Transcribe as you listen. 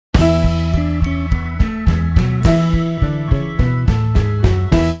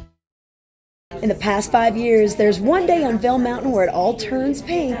In the past 5 years, there's one day on Vail Mountain where it all turns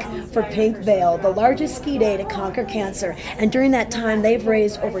pink for Pink Vail, the largest ski day to conquer cancer. And during that time, they've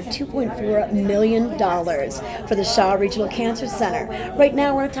raised over $2.4 million for the Shaw Regional Cancer Center. Right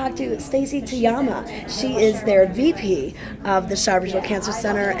now, we're going to talk to Stacy Toyama. She is their VP of the Shaw Regional Cancer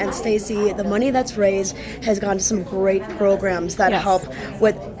Center. And Stacy, the money that's raised has gone to some great programs that help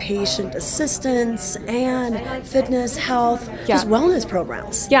with patient assistance and fitness, health, just wellness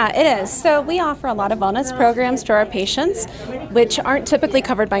programs. Yeah, it is. So we offer a lot of wellness programs to our patients, which aren't typically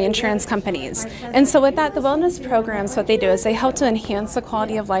covered by insurance companies. And so with that, the wellness programs, what they do is they help to enhance the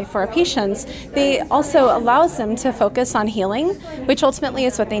quality of life for our patients. They also allows them to focus on healing, which ultimately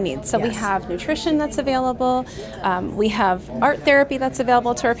is what they need. So we have nutrition that's available. We have art therapy that's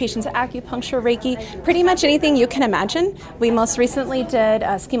available to our patients, acupuncture, Reiki, pretty much anything you can imagine. We most recently did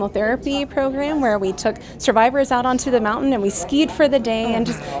a chemotherapy program where we took survivors out onto the mountain and we skied for the day and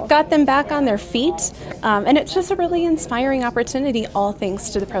just got them back on their feet. And it's just a really inspiring opportunity, all thanks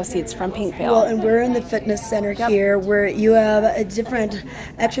to the proceeds from Pink Vail. Well, and we're in the fitness center here where you have a different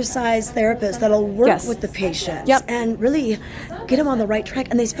exercise therapist that'll work with the patients and really get them on the right track.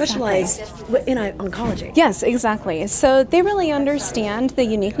 And they specialize in oncology. Yes, exactly. So they really understand the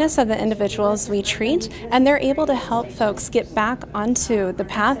uniqueness of the individuals we treat, and they're able to help folks get back onto the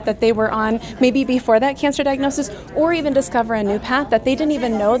path that they were on maybe before that cancer diagnosis, or even discover a new path that they didn't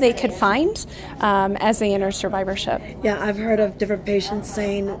even know they could find as they enter survivorship. Yeah, I've heard of different patients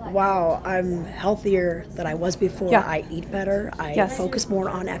saying, wow, I'm healthier than I was before. I eat better. I focus more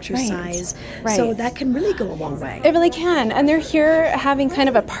on exercise. So that can really go a long way. It really can. And they're here having kind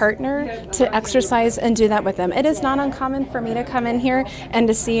of a partner to exercise and do that with them. It is not uncommon for me to come in here and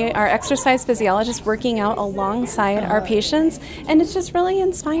to see our exercise physiologists working out alongside our patients. And it's just really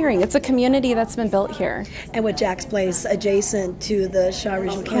inspiring. It's a community that's been built here. And with Jack's Place adjacent to the Shaw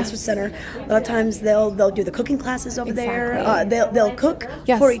Regional Cancer Center, a lot of times they'll do the cooking classes over there. They'll cook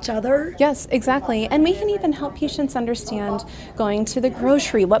for each other. Yes, exactly. And we can even help patients understand going to the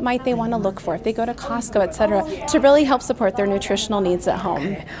grocery, what might they want to look for if they go to Costco, etc., to really help support their nutritional needs at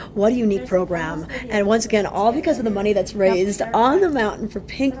home. What a unique program. And once again, all because of the money that's raised on the mountain for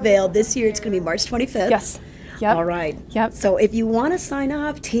Pink Vail. This year it's going to be March 25th. Yes. All right. So if you want to sign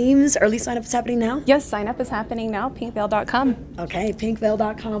up, teams, early sign up is happening now? Yes, sign up is happening now, pinkvail.com. Okay,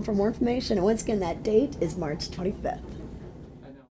 pinkvail.com for more information. And once again, that date is March 25th.